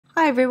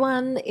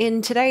everyone,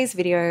 in today's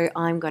video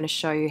I'm going to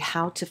show you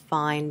how to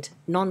find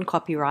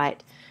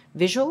non-copyright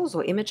visuals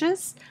or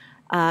images.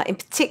 In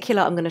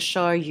particular, I'm going to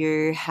show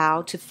you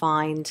how to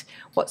find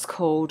what's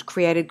called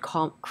Creative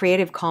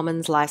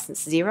Commons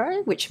License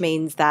 0, which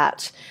means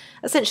that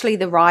essentially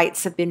the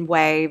rights have been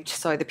waived,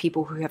 so the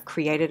people who have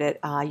created it,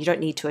 you don't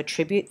need to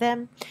attribute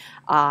them.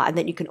 And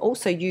then you can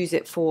also use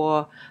it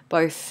for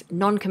both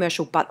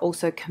non-commercial but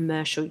also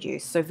commercial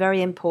use. So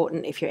very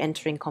important if you're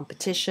entering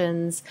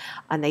competitions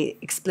and they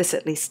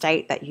explicitly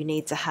state that you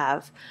need to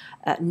have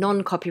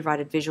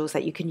non-copyrighted visuals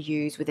that you can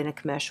use within a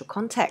commercial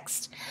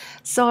context.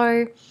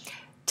 So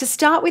to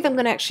start with, I'm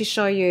going to actually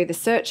show you the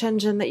search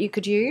engine that you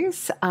could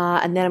use,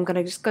 and then I'm going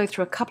to just go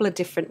through a couple of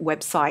different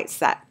websites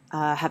that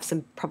have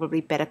some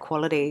probably better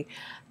quality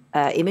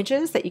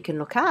images that you can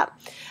look at.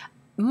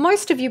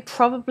 Most of you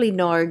probably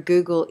know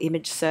Google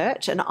image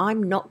search, and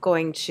I'm not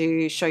going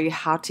to show you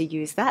how to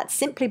use that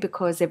simply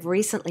because they've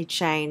recently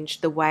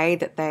changed the way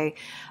that they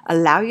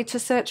allow you to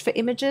search for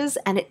images,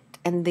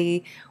 and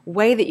the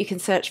way that you can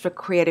search for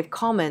Creative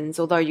Commons,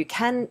 although you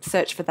can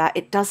search for that,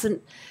 it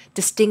doesn't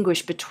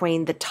distinguish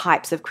between the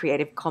types of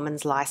Creative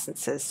Commons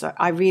licenses. So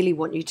I really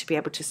want you to be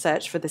able to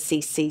search for the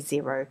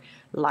CC0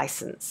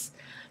 license.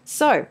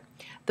 So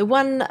the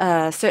one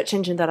search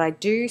engine that I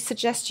do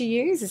suggest you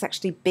use is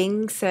actually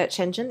Bing search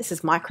engine. This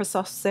is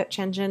Microsoft's search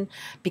engine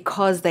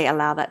because they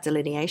allow that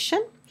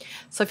delineation.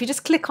 So if you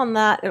just click on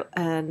that,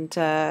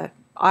 and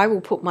I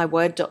will put my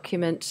Word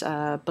document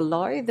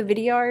below the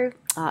video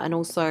and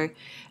also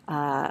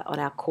on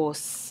our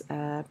course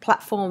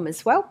platform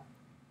as well.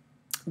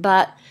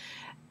 But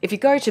if you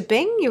go to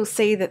Bing, you'll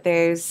see that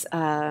there's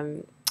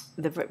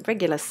the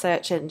regular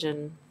search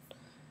engine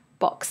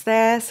box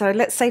there. So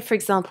let's say, for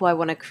example, I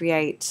want to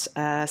create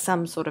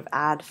some sort of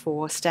ad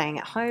for staying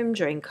at home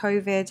during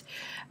COVID,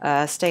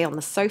 stay on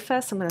the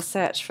sofa. So I'm going to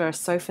search for a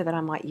sofa that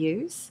I might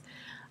use.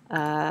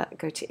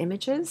 Go to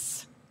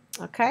images,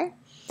 okay,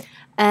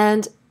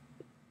 and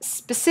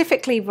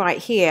specifically right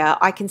here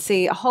I can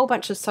see a whole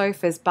bunch of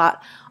sofas,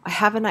 but I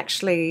haven't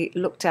actually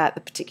looked at the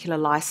particular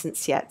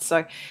license yet.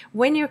 So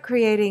when you're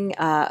creating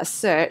a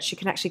search, you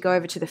can actually go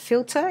over to the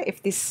filter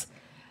if this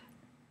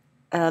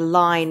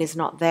line is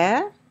not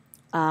there.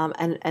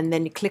 And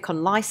then you click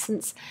on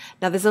license.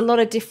 Now there's a lot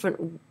of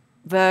different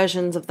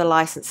versions of the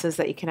licenses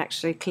that you can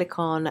actually click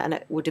on, and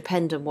it will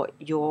depend on what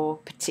your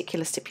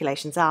particular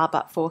stipulations are.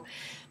 But for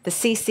the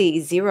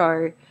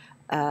CC0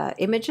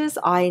 images,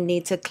 I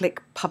need to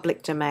click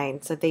public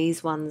domain. So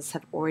these ones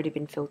have already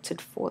been filtered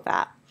for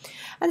that.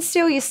 And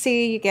still you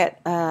see you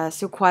get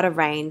still quite a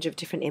range of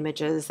different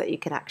images that you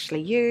can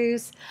actually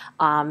use.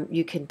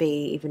 You can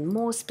be even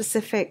more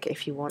specific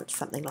if you want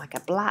something like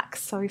a black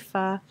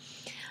sofa,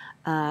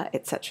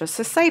 etc.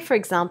 So say, for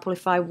example,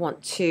 if I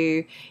want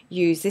to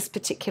use this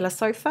particular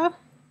sofa,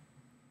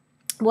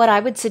 what I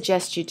would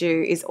suggest you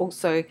do is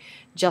also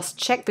just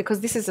check, because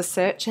this is a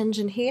search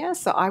engine here,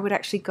 so I would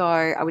actually go,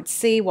 I would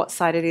see what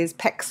site it is,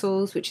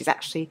 Pexels, which is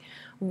actually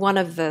one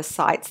of the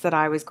sites that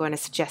I was going to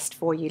suggest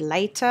for you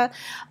later,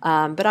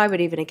 but I would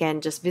even again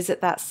just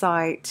visit that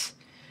site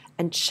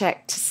and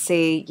check to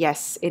see,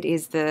 yes, it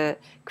is the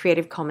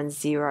Creative Commons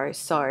 0,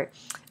 so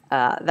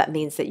that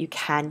means that you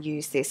can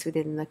use this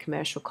within the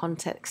commercial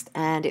context,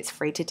 and it's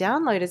free to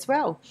download as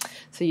well.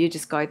 So you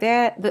just go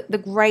there. The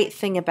great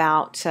thing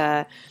about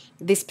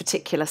this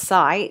particular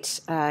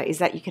site is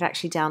that you can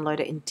actually download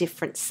it in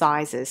different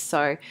sizes.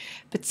 So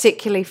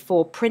particularly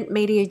for print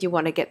media, you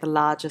want to get the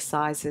larger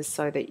sizes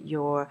so that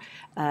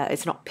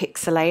it's not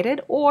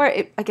pixelated, or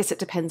I guess it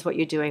depends what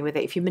you're doing with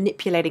it. If you're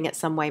manipulating it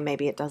some way,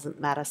 maybe it doesn't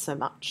matter so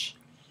much.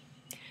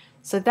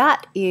 So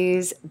that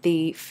is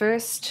the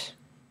first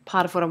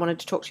part of what I wanted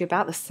to talk to you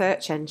about, the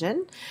search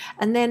engine.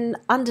 And then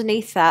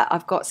underneath that,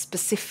 I've got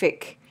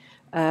specific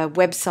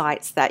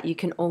websites that you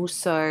can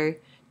also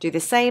do the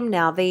same.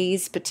 Now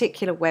these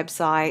particular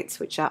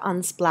websites, which are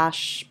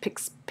Unsplash,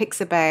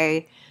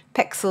 Pixabay,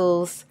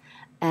 Pexels,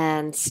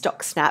 and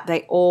StockSnap,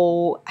 they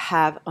all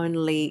have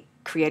only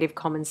Creative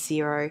Commons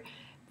 0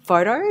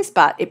 photos,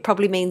 but it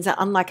probably means that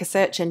unlike a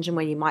search engine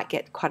where you might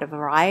get quite a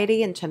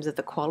variety in terms of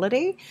the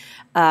quality,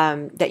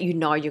 that you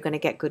know you're going to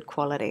get good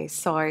quality.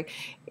 So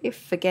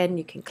if again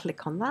you can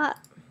click on that,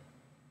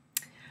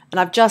 and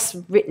I've just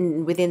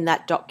written within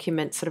that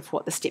document sort of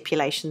what the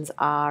stipulations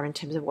are in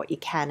terms of what you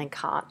can and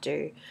can't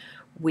do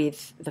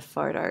with the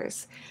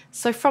photos.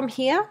 So from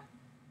here,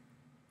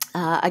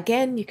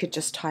 again, you could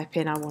just type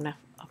in I want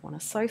a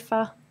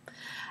sofa,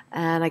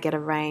 and I get a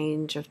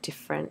range of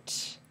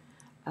different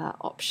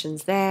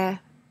options there.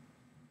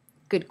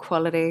 Good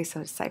quality.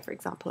 So say, for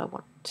example, I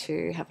want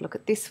to have a look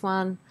at this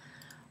one.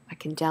 I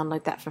can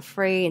download that for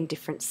free in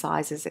different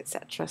sizes,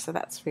 etc. So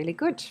that's really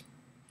good.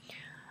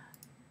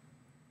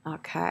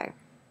 Okay.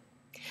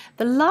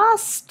 The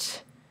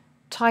last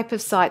type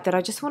of site that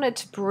I just wanted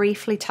to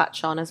briefly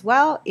touch on as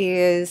well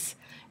is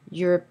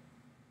Europeana.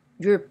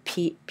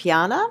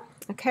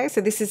 Okay,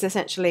 so this is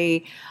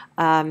essentially,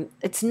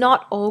 it's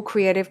not all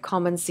Creative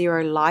Commons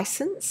Zero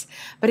license,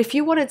 but if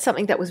you wanted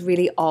something that was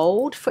really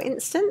old, for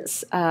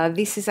instance,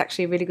 this is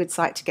actually a really good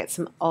site to get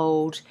some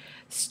old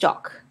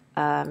stock.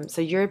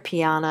 So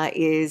Europeana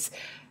is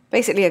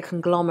basically a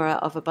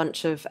conglomerate of a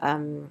bunch of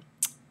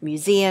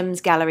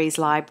museums, galleries,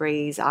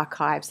 libraries,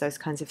 archives, those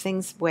kinds of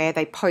things, where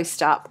they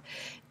post up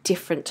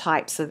different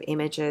types of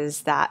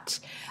images that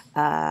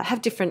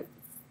have different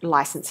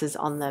licenses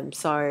on them.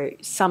 So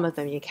some of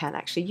them you can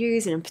actually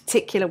use, and in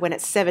particular when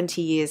it's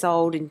 70 years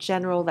old, in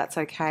general that's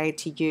okay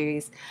to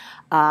use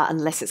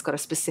unless it's got a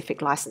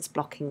specific license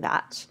blocking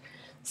that.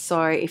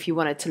 So if you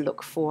wanted to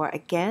look for,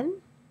 again,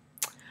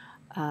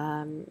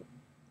 you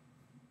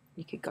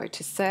could go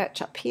to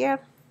search up here,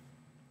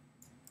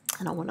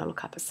 and I want to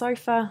look up a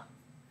sofa,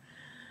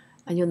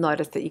 and you'll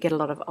notice that you get a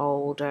lot of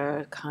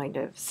older kind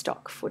of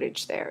stock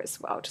footage there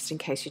as well, just in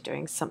case you're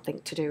doing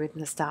something to do with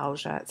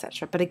nostalgia,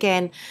 etc. But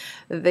again,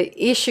 the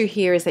issue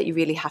here is that you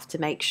really have to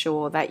make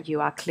sure that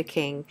you are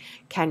clicking,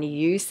 can you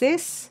use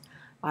this?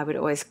 I would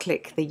always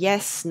click the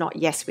yes, not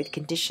yes with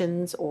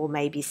conditions, or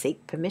maybe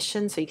seek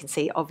permission. So you can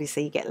see,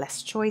 obviously, you get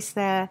less choice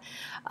there.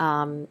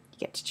 You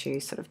get to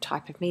choose sort of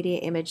type of media,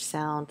 image,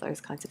 sound,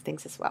 those kinds of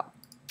things as well.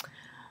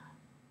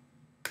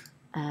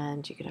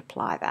 And you can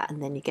apply that,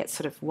 and then you get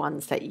sort of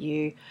ones that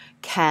you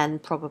can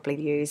probably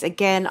use.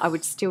 Again, I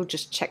would still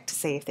just check to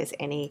see if there's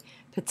any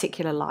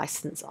particular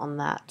license on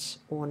that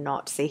or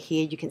not. See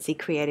here, you can see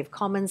Creative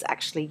Commons.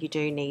 Actually, you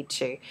do need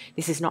to.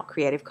 This is not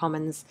Creative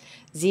Commons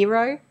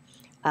Zero.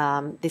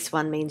 This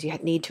one means you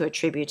need to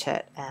attribute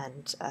it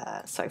and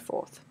so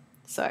forth.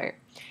 So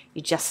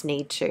you just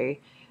need to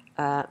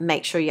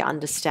make sure you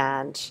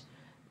understand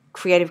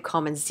Creative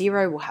Commons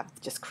Zero will have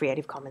just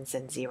Creative Commons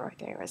and Zero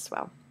there as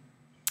well.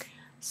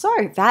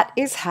 So that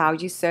is how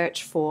you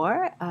search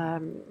for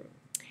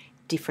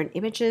different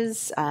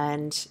images,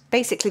 and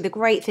basically the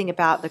great thing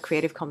about the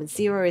Creative Commons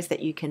Zero is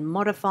that you can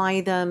modify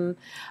them,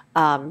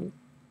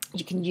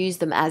 you can use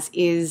them as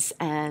is,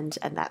 and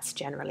that's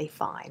generally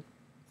fine.